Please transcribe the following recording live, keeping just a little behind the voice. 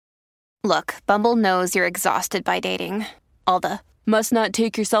Look, Bumble knows you're exhausted by dating. All the must not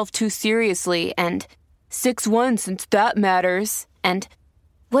take yourself too seriously and 6'1" since that matters. And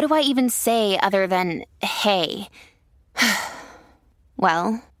what do I even say other than hey?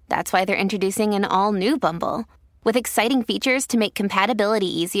 Well, that's why they're introducing an all-new Bumble with exciting features to make compatibility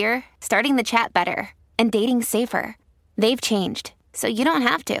easier, starting the chat better, and dating safer. They've changed, so you don't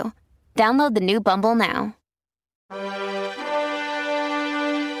have to. Download the new Bumble now.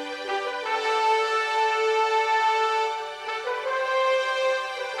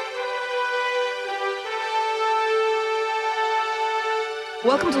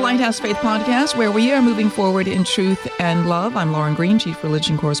 Welcome to Lighthouse Faith Podcast, where we are moving forward in truth and love. I'm Lauren Green, Chief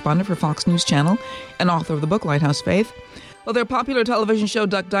Religion Correspondent for Fox News Channel and author of the book Lighthouse Faith. Well, their popular television show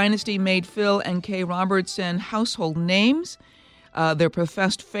Duck Dynasty made Phil and Kay Robertson household names, their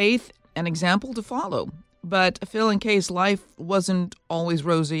professed faith an example to follow. But Phil and Kay's life wasn't always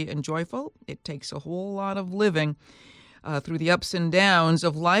rosy and joyful. It takes a whole lot of living through the ups and downs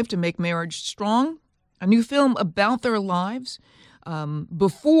of life to make marriage strong. A new film about their lives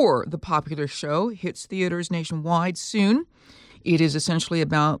before the popular show hits theaters nationwide soon. It is essentially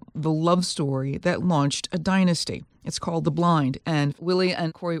about the love story that launched a dynasty. It's called The Blind, and Willie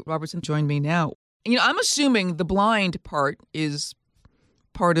and Corey Robertson join me now. You know, I'm assuming the blind part is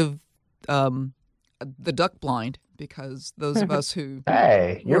part of the duck blind, because those of us who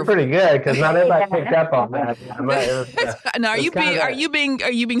hey, you're pretty good, because not everybody picked up on that. Now, are you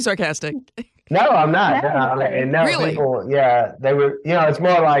being sarcastic? No, I'm not. No, really? People, yeah, they were. You know, it's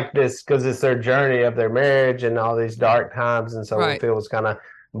more like this because it's their journey of their marriage and all these dark times, and so right. Phil was kind of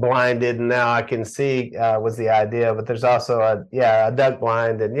blinded, and now I can see was the idea. But there's also a duck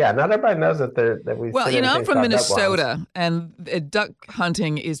blind, and not everybody knows that we. Well, you know, I'm from Minnesota, and duck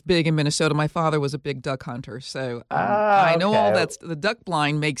hunting is big in Minnesota. My father was a big duck hunter, so I know all that. The duck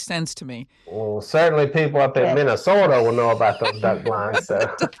blind makes sense to me. Well, certainly people up in Minnesota will know about those duck blinds. So,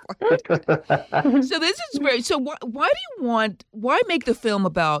 so this is very. So why make the film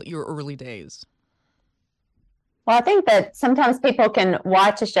about your early days? Well, I think that sometimes people can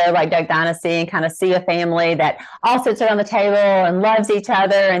watch a show like Duck Dynasty and kind of see a family that all sits around the table and loves each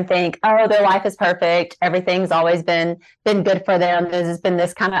other and think, oh, their life is perfect. Everything's always been good for them. There's been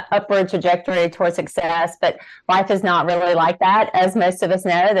this kind of upward trajectory towards success, but life is not really like that, as most of us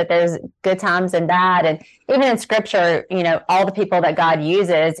know, that there's good times and bad. And even in Scripture, you know, all the people that God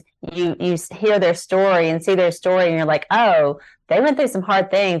uses, you hear their story and see their story, and you're like, oh, they went through some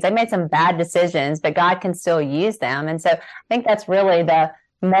hard things. They made some bad decisions, but God can still use them. And so I think that's really the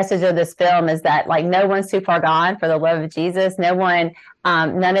message of this film, is that like no one's too far gone for the love of Jesus. No one,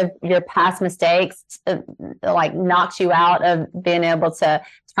 none of your past mistakes like knocks you out of being able to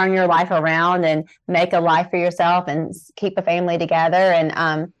turn your life around and make a life for yourself and keep a family together.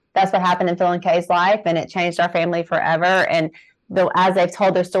 And that's what happened in Phil and Kay's life, and it changed our family forever. And as they've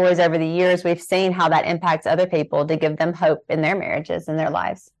told their stories over the years, we've seen how that impacts other people to give them hope in their marriages and their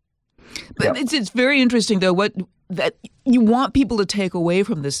lives. But it's very interesting, though, what that you want people to take away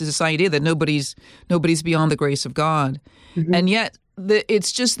from this is this idea that nobody's beyond the grace of God. Mm-hmm. And yet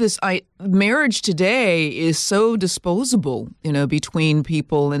it's just this marriage today is so disposable, you know, between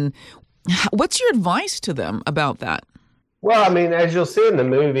people. And what's your advice to them about that? Well, I mean, as you'll see in the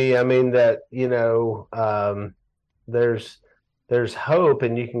movie, I mean, that, you know, there's hope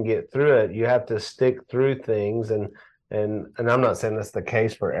and you can get through it. You have to stick through things. And I'm not saying that's the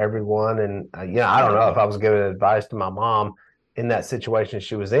case for everyone. And, I don't know if I was giving advice to my mom in that situation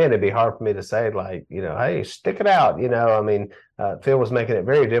she was in, it'd be hard for me to say, like, you know, hey, stick it out. You know, I mean, Phil was making it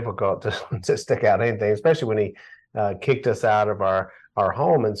very difficult to stick out anything, especially when he kicked us out of our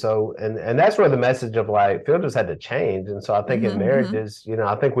home. And so, and that's where the message of like, Phil just had to change. And so I think in marriages, you know,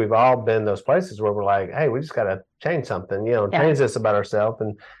 I think we've all been those places where we're like, hey, we just got to change something, you know, change this about ourselves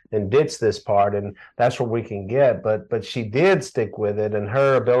and ditch this part. And that's where we can get. But she did stick with it, and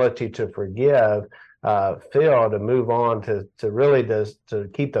her ability to forgive Phil, to move on, to really to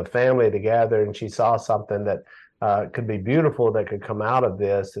keep the family together. And she saw something that could be beautiful that could come out of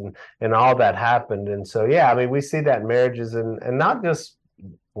this, and all that happened. And so, I mean, we see that in marriages, and not just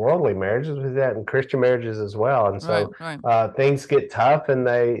worldly marriages, we see that in Christian marriages as well. And so things get tough and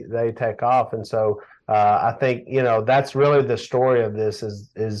they take off. And so I think, you know, that's really the story of this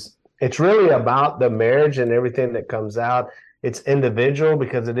is it's really about the marriage and everything that comes out. It's individual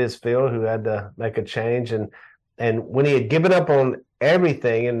because it is Phil who had to make a change. And when he had given up on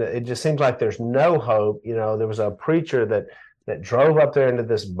everything, and it just seems like there's no hope, you know, there was a preacher that drove up there into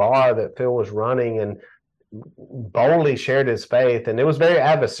this bar that Phil was running and boldly shared his faith. And it was very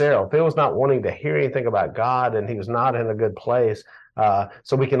adversarial. Phil was not wanting to hear anything about God, and he was not in a good place.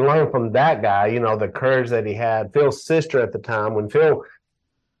 So we can learn from that guy, the courage that he had. Phil's sister at the time,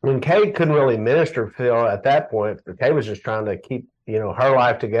 when Kay couldn't really minister Phil at that point, Kay was just trying to keep, her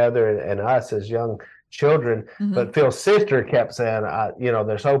life together and us as young children. Mm-hmm. But Phil's sister kept saying,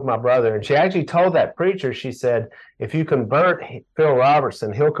 there's hope, my brother. And she actually told that preacher, she said, if you convert Phil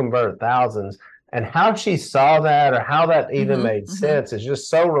Robertson, he'll convert thousands. And how she saw that, or how that even made sense, is just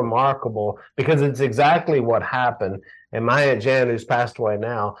so remarkable, because it's exactly what happened. And my Aunt Jan, who's passed away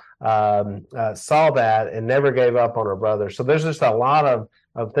now, saw that and never gave up on her brother. So there's just a lot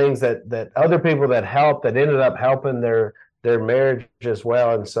of things that other people that helped, that ended up helping their marriage as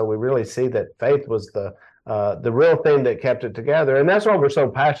well. And so we really see that faith was the real thing that kept it together. And that's why we're so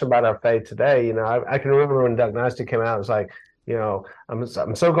passionate about our faith today. I can remember when Dynasty came out, it was like,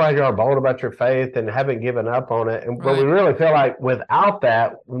 I'm so glad you are bold about your faith and haven't given up on it. But we really feel like without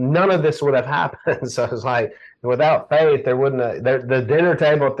that, none of this would have happened. So it's like, without faith, there wouldn't have, the dinner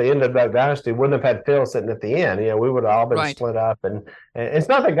table at the end of Dynasty wouldn't have had Phil sitting at the end. We would have all been split up. And it's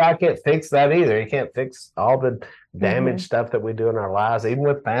not that God can't fix that either. He can't fix all the damaged stuff that we do in our lives, even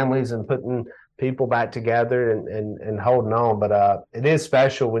with families and putting people back together and holding on. But it is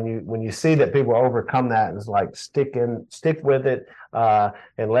special when you see that people overcome that, and it's like stick with it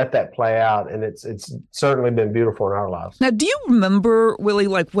and let that play out. And it's certainly been beautiful in our lives. Now, do you remember, Willie,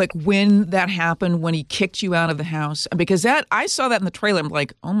 like when that happened, when he kicked you out of the house? Because I saw that in the trailer. I'm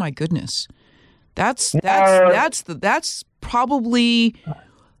like, oh my goodness, that's probably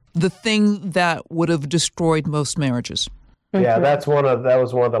the thing that would have destroyed most marriages. Yeah, that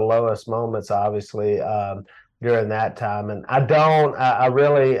was one of the lowest moments, obviously, during that time. And I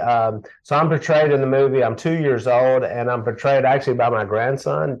really, so I'm portrayed in the movie. I'm 2 years old, and I'm portrayed actually by my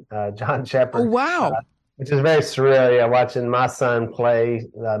grandson, John Shepard. Oh, wow. Which is very surreal, watching my son play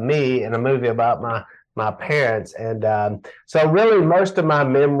me in a movie about my parents. And so really most of my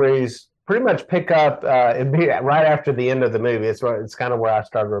memories pretty much pick up it'd be right after the end of the movie. It's kind of where I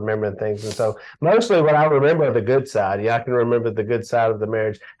started remembering things. And so mostly what I remember are the good side. I can remember the good side of the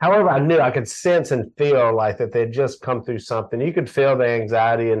marriage. However, I knew I could sense and feel like that they'd just come through something. You could feel the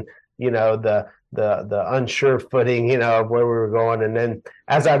anxiety and the unsure footing of where we were going. And then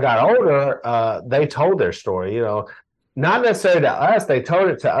as I got older, they told their story. Not necessarily to us, they told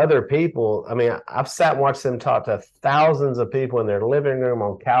it to other people. I mean, I've sat and watched them talk to thousands of people in their living room,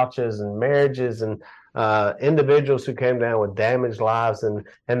 on couches, and marriages, and individuals who came down with damaged lives, and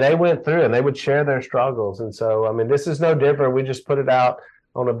they went through, and they would share their struggles. And so, I mean, this is no different. We just put it out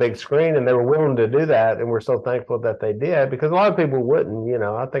on a big screen, and they were willing to do that, and we're so thankful that they did, because a lot of people wouldn't.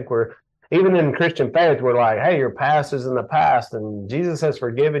 I think even in Christian faith, we're like, hey, your past is in the past, and Jesus has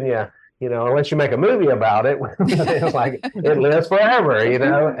forgiven you. Unless you make a movie about it, it's like it lives forever,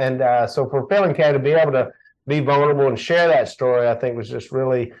 And so for Phil and Kay to be able to be vulnerable and share that story, I think was just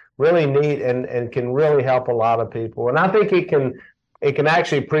really, really neat and can really help a lot of people. And I think it can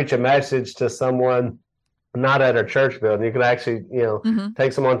actually preach a message to someone not at a church building. You can actually,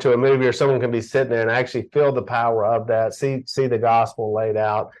 take someone to a movie, or someone can be sitting there and actually feel the power of that, see the gospel laid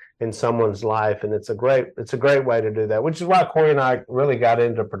out in someone's life. And it's a great way to do that, which is why Corey and I really got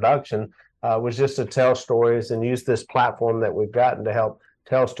into production, was just to tell stories and use this platform that we've gotten to help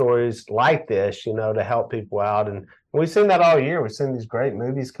tell stories like this, to help people out. And we've seen that all year. We've seen these great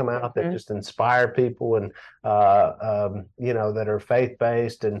movies come out that just inspire people and, that are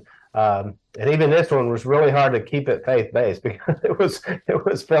faith-based. And even this one was really hard to keep it faith-based, because it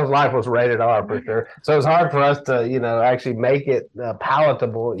was Phil's life was rated R for sure. So it was hard for us to, actually make it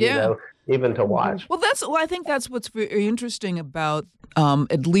palatable, even to watch. Well, I think that's what's very interesting about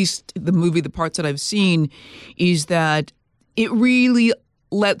at least the movie, the parts that I've seen, is that it really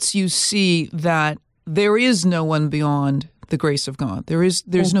lets you see that there is no one beyond the grace of God. There's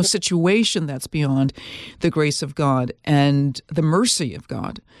no situation that's beyond the grace of God and the mercy of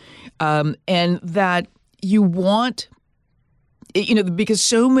God. And that you want, because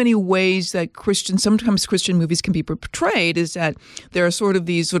so many ways that sometimes Christian movies can be portrayed is that there are sort of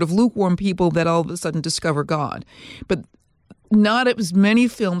these sort of lukewarm people that all of a sudden discover God. But not as many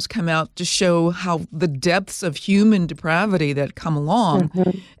films come out to show how the depths of human depravity that come along,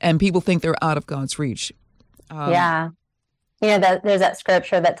 and people think they're out of God's reach. There's that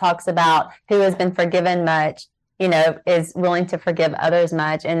scripture that talks about who has been forgiven much, is willing to forgive others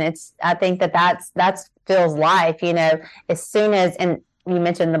much. And I think that's Phil's life, as soon as, and you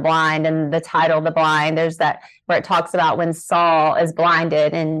mentioned the blind and the title, The Blind, there's that where it talks about when Saul is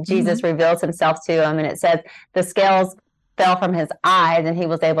blinded and Jesus reveals himself to him. And it says the scales fell from his eyes and he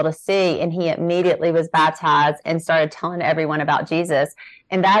was able to see, and he immediately was baptized and started telling everyone about Jesus.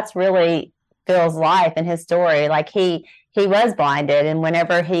 And that's really Phil's life and his story. Like he he was blinded. And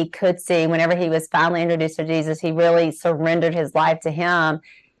whenever he could see, whenever he was finally introduced to Jesus, he really surrendered his life to him.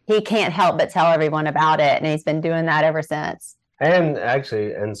 He can't help but tell everyone about it. And he's been doing that ever since. And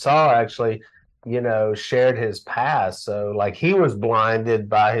Saul actually, shared his past. So like he was blinded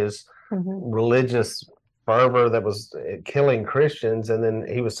by his religious fervor that was killing Christians. And then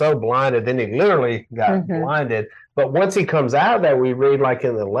he was so blinded, then he literally got blinded. But once he comes out of that, we read like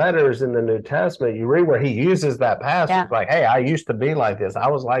in the letters in the New Testament, you read where he uses that past. Yeah. Like, hey, I used to be like this. I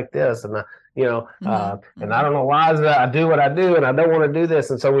was like this. And, and I don't know why I do what I do, and I don't want to do this.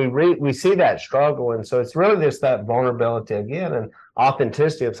 And so we see that struggle. And so it's really just that vulnerability again and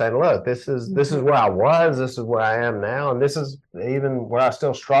authenticity of saying, look, this is where I was, this is where I am now, and this is even where I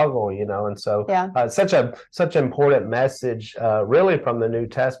still struggle, And so such an important message really from the New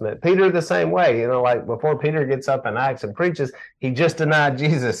Testament. Peter the same way, like before Peter gets up in Acts and preaches, he just denied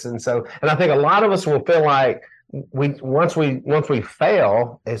Jesus. And I think a lot of us will feel like once we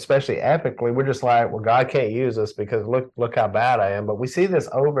fail, especially epically, we're just like, well, God can't use us because look how bad I am. But we see this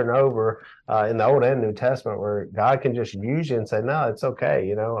over and over in the Old and New Testament where God can just use you and say, no, it's okay.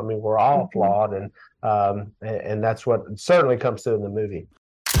 We're all flawed, and that's what certainly comes through in the movie.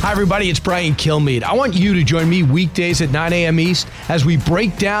 Hi, everybody. It's Brian Kilmeade. I want you to join me weekdays at 9 a.m. East as we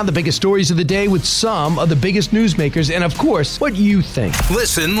break down the biggest stories of the day with some of the biggest newsmakers and, of course, what you think.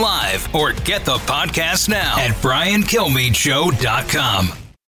 Listen live or get the podcast now at briankilmeadshow.com.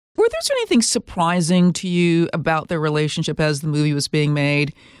 Were there anything surprising to you about their relationship as the movie was being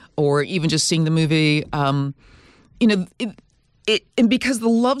made, or even just seeing the movie? And because the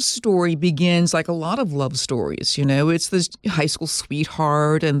love story begins like a lot of love stories, it's this high school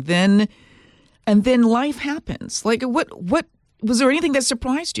sweetheart, and then life happens. Like, what was there anything that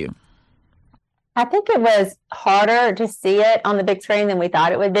surprised you? I think it was harder to see it on the big screen than we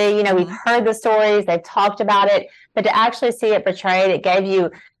thought it would be. We've heard the stories, they've talked about it, but to actually see it portrayed, it gave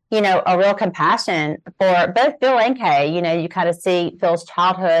you, a real compassion for both Phil and Kay. You kind of see Phil's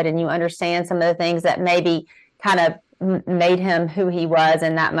childhood, and you understand some of the things that maybe kind of made him who he was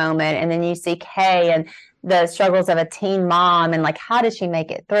in that moment. And then you see Kay and the struggles of a teen mom, and like, how did she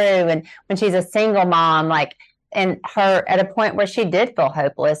make it through? And when she's a single mom, like, and her at a point where she did feel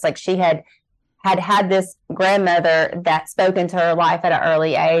hopeless, like she had this grandmother that spoke into her life at an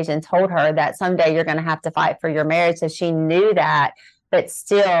early age and told her that someday you're going to have to fight for your marriage. So she knew that, but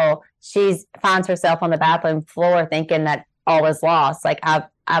still she finds herself on the bathroom floor thinking that all is lost. Like,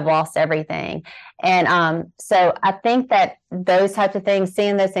 I've lost everything. And so I think that those types of things,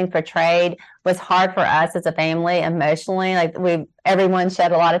 seeing those things portrayed, was hard for us as a family emotionally. Like, everyone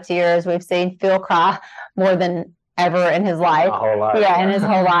shed a lot of tears. We've seen Phil cry more than ever in his life. Yeah, in his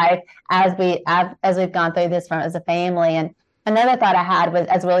whole life as we've gone through this as a family. And another thought I had was,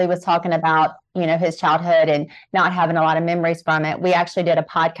 as Willie was talking about, his childhood and not having a lot of memories from it. We actually did a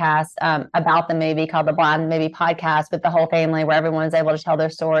podcast about the movie called the Blind Movie Podcast with the whole family, where everyone was able to tell their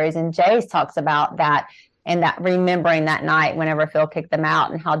stories. And Jace talks about that and that remembering that night whenever Phil kicked them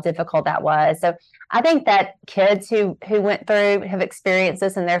out and how difficult that was. So I think that kids who went through have experienced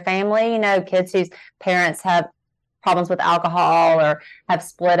this in their family, kids whose parents have problems with alcohol or have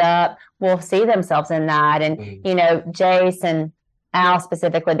split up will see themselves in that. And, Jace and Al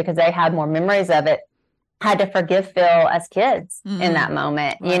specifically, because they had more memories of it, had to forgive Phil as kids in that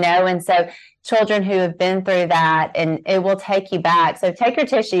moment, and so children who have been through that, and it will take you back. So take your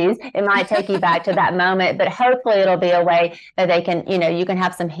tissues. It might take you back to that moment, but hopefully it'll be a way that they can, you can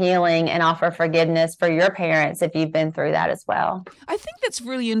have some healing and offer forgiveness for your parents if you've been through that as well. I think that's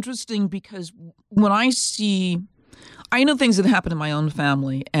really interesting, because when I know things that happened in my own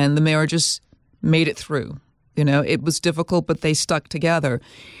family, and the marriages made it through. It was difficult, but they stuck together.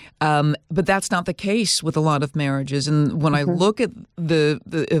 But that's not the case with a lot of marriages. And when I look at the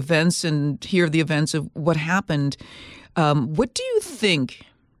events and hear the events of what happened, what do you think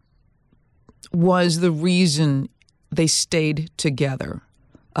was the reason they stayed together?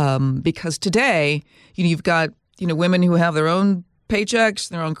 Because today, you've got, women who have their own paychecks,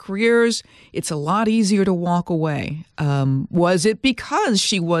 their own careers. It's a lot easier to walk away. Was it because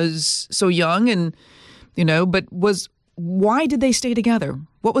she was so young and, why did they stay together?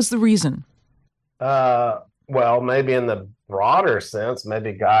 What was the reason? Well, maybe in the broader sense,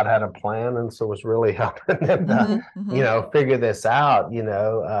 maybe God had a plan, and so was really helping them to, figure this out,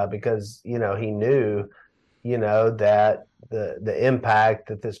 because, he knew, that the impact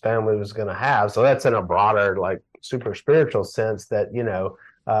that this family was going to have. So that's in a broader, like, super spiritual sense that,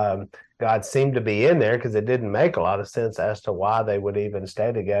 God seemed to be in there, because it didn't make a lot of sense as to why they would even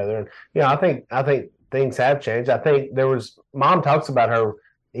stay together. And, I think things have changed. I think Mom talks about her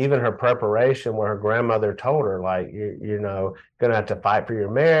even her preparation, where her grandmother told her, like, gonna have to fight for your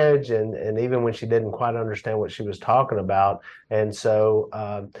marriage, and even when she didn't quite understand what she was talking about. And so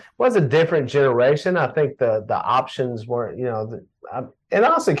it was a different generation. I think the options weren't, and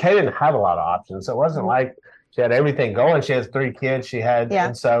honestly, Kay didn't have a lot of options, so it wasn't like she had everything going. She has 3 kids.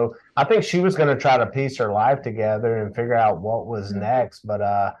 And so I think she was going to try to piece her life together and figure out what was next. But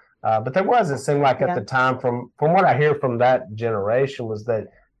there was, it seemed like at the time, from what I hear from that generation, was that,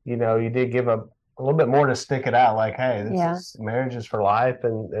 you did give a little bit more to stick it out. Like, hey, marriage is for life.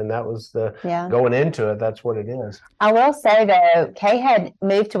 And that was going into it. That's what it is. I will say, though, Kay had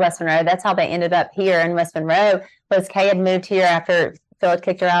moved to West Monroe. That's how they ended up here in West Monroe, was Kay had moved here after Phil had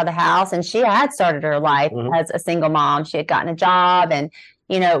kicked her out of the house, and she had started her life as a single mom. She had gotten a job and,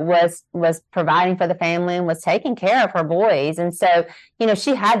 was providing for the family and was taking care of her boys. And so,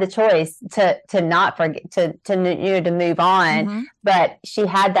 she had the choice to not forget, to move on. But she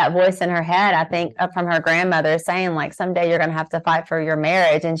had that voice in her head, I think, from her grandmother saying, like, someday you're going to have to fight for your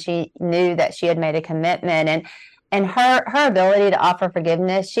marriage. And she knew that she had made a commitment, and her ability to offer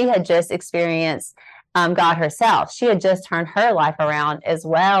forgiveness. She had just experienced God herself. She had just turned her life around as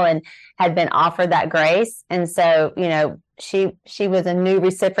well and had been offered that grace. And so, she was a new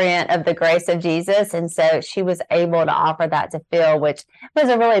recipient of the grace of Jesus. And so she was able to offer that to Phil, which was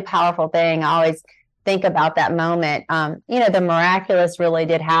a really powerful thing. I always think about that moment. The miraculous really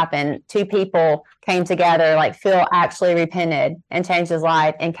did happen. 2 people came together, like Phil actually repented and changed his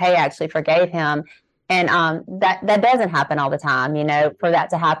life, and Kay actually forgave him. And that doesn't happen all the time, for that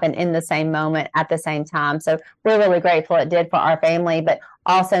to happen in the same moment at the same time. So we're really grateful it did for our family, but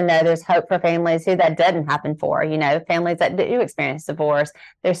also know there's hope for families who that doesn't happen for, families that do experience divorce.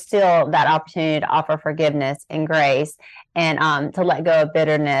 There's still that opportunity to offer forgiveness and grace, and to let go of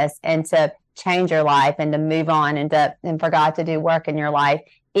bitterness, and to change your life, and to move on, and for God to do work in your life,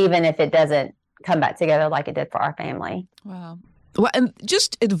 even if it doesn't come back together like it did for our family. Wow. Well, and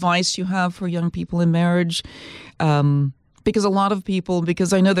just advice you have for young people in marriage, because a lot of people,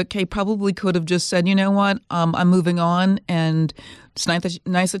 because I know that Kay probably could have just said, you know what, I'm moving on, and it's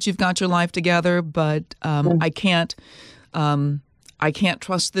nice that you've got your life together, but I can't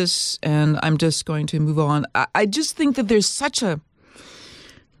trust this, and I'm just going to move on. I just think that there's such a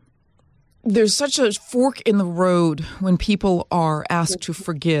fork in the road when people are asked to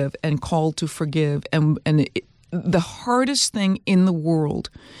forgive and called to forgive, and the hardest thing in the world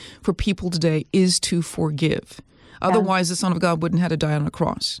for people today is to forgive. Otherwise, the Son of God wouldn't have to die on a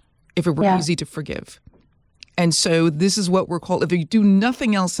cross if it were easy to forgive. And so this is what we're called. If you do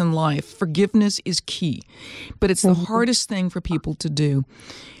nothing else in life, forgiveness is key. But it's the hardest thing for people to do.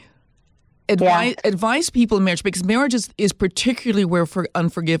 Advise people in marriage, because marriage is particularly where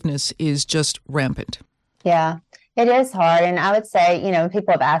unforgiveness is just rampant. Yeah. It is hard. And I would say,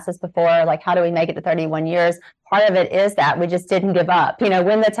 people have asked us before, like, how do we make it to 31 years? Part of it is that we just didn't give up.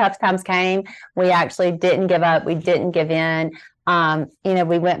 When the tough times came, we actually didn't give up. We didn't give in.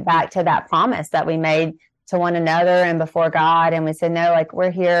 We went back to that promise that we made to one another and before God. And we said, no, like, we're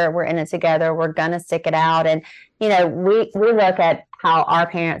here, we're in it together. We're going to stick it out. And, we look at how our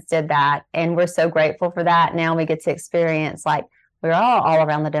parents did that, and we're so grateful for that. Now we get to experience, like, we're all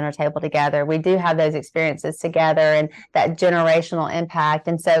around the dinner table together. We do have those experiences together, and that generational impact.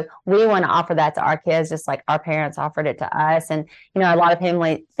 And so we want to offer that to our kids, just like our parents offered it to us. And, a lot of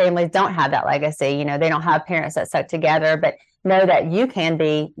families don't have that legacy. They don't have parents that stuck together, but know that you can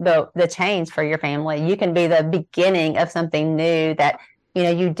be the change for your family. You can be the beginning of something new, that,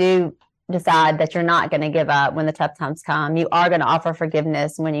 you do decide that you're not going to give up when the tough times come. You are going to offer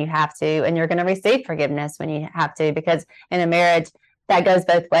forgiveness when you have to, and you're going to receive forgiveness when you have to, because in a marriage, that goes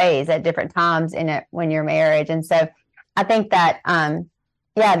both ways at different times when you're married. And so I think that,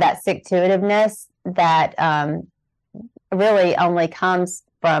 that stick-to-itiveness that really only comes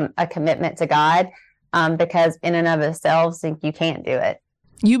from a commitment to God, because in and of itself, you can't do it.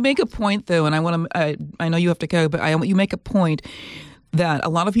 You make a point, though, and I know you have to go, but you make a point that a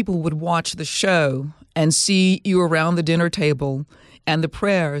lot of people would watch the show and see you around the dinner table and the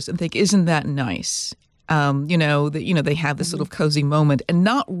prayers and think, isn't that nice? They have this little cozy moment, and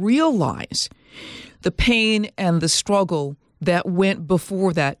not realize the pain and the struggle that went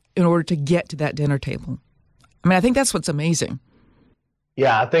before that in order to get to that dinner table. I mean, I think that's what's amazing.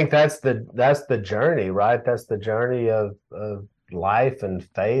 Yeah, I think that's the journey, right? That's the journey of life and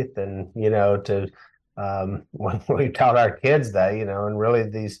faith, and when we taught our kids that, and really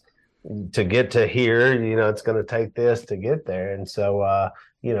to get to here, it's going to take this to get there. And so,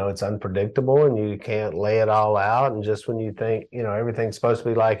 it's unpredictable, and you can't lay it all out. And just when you think, everything's supposed to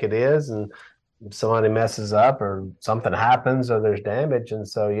be like it is, and somebody messes up or something happens or there's damage. And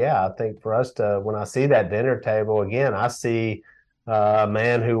so, yeah, I think for us when I see that dinner table again, I see a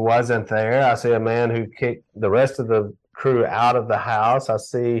man who wasn't there. I see a man who kicked the rest of the crew out of the house. I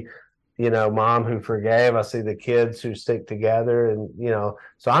see, mom who forgave. I see the kids who stick together, and,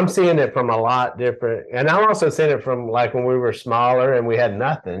 so I'm seeing it from a lot different. And I'm also seeing it from like when we were smaller and we had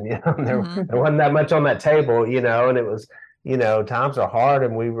nothing, there wasn't that much on that table, and it was, times are hard,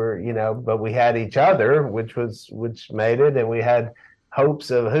 and we were, but we had each other, which made it. And we had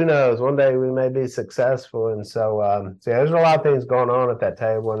hopes of, who knows, one day we may be successful. And so, there's a lot of things going on at that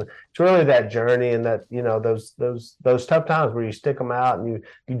table, and it's really that journey, and that, those tough times where you stick them out, and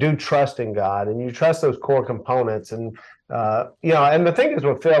you do trust in God, and you trust those core components. And, and the thing is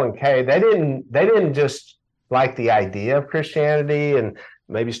with Phil and Kay, they didn't just like the idea of Christianity and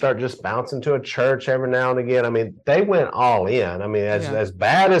maybe start just bouncing to a church every now and again. I mean, they went all in. I mean, as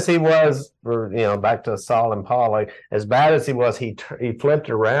bad as he was, back to Saul and Paul, like as bad as he was, he flipped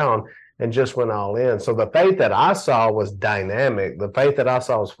around and just went all in. So the faith that I saw was dynamic. The faith that I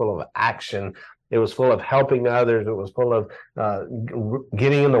saw was full of action. It was full of helping others. It was full of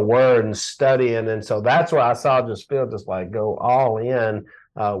getting in the Word and studying. And so that's why I saw Phil just like go all in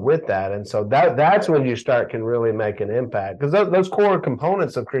with that. And so that's when you can really make an impact, because those core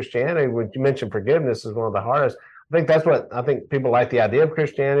components of Christianity, when you mentioned forgiveness, is one of the hardest. I think that's what I think people like the idea of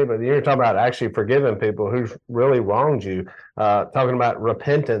Christianity, but you're talking about actually forgiving people who've really wronged you, talking about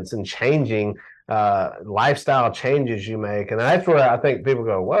repentance and changing lifestyle changes you make. And that's where I think people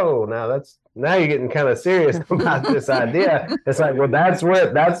go, whoa, now you're getting kind of serious about this idea. It's like, well, those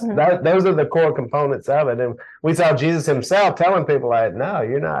are the core components of it. And we saw Jesus himself telling people like, no,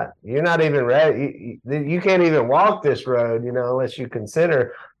 you're not even ready. You can't even walk this road, unless you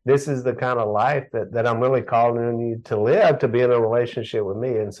consider this is the kind of life that I'm really calling on you to live, to be in a relationship with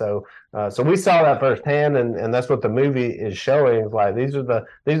me. And so we saw that firsthand, and that's what the movie is showing. It's like these are the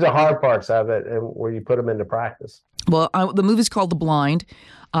hard parts of it, and where you put them into practice. Well, the movie's called The Blind.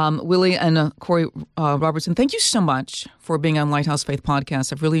 Willie and Corey Robertson, thank you so much for being on Lighthouse Faith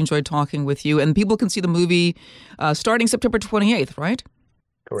Podcast. I've really enjoyed talking with you. And people can see the movie starting September 28th, right?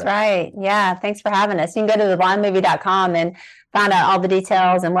 Correct. That's right. Yeah. Thanks for having us. You can go to theblindmovie.com and find out all the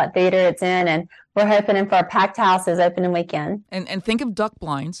details and what theater it's in. And we're hoping for a packed houses opening weekend. And think of duck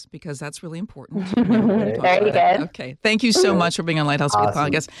blinds, because that's really important. There you go. Okay. Thank you so much for being on Lighthouse Faith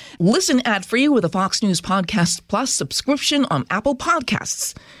Podcast. Listen ad-free with a Fox News Podcast Plus subscription on Apple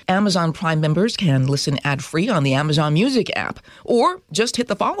Podcasts. Amazon Prime members can listen ad-free on the Amazon Music app, or just hit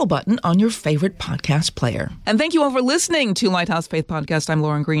the follow button on your favorite podcast player. And thank you all for listening to Lighthouse Faith Podcast. I'm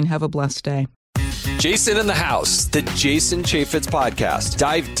Lauren Green. Have a blessed day. Jason in the House, the Jason Chaffetz Podcast.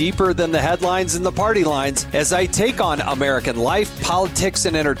 Dive deeper than the headlines and the party lines as I take on American life, politics,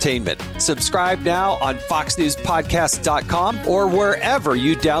 and entertainment. Subscribe now on foxnewspodcast.com or wherever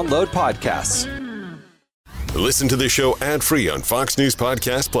you download podcasts. Listen to the show ad-free on Fox News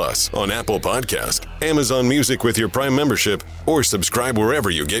Podcast Plus, on Apple Podcast, Amazon Music with your Prime membership, or subscribe wherever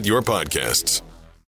you get your podcasts.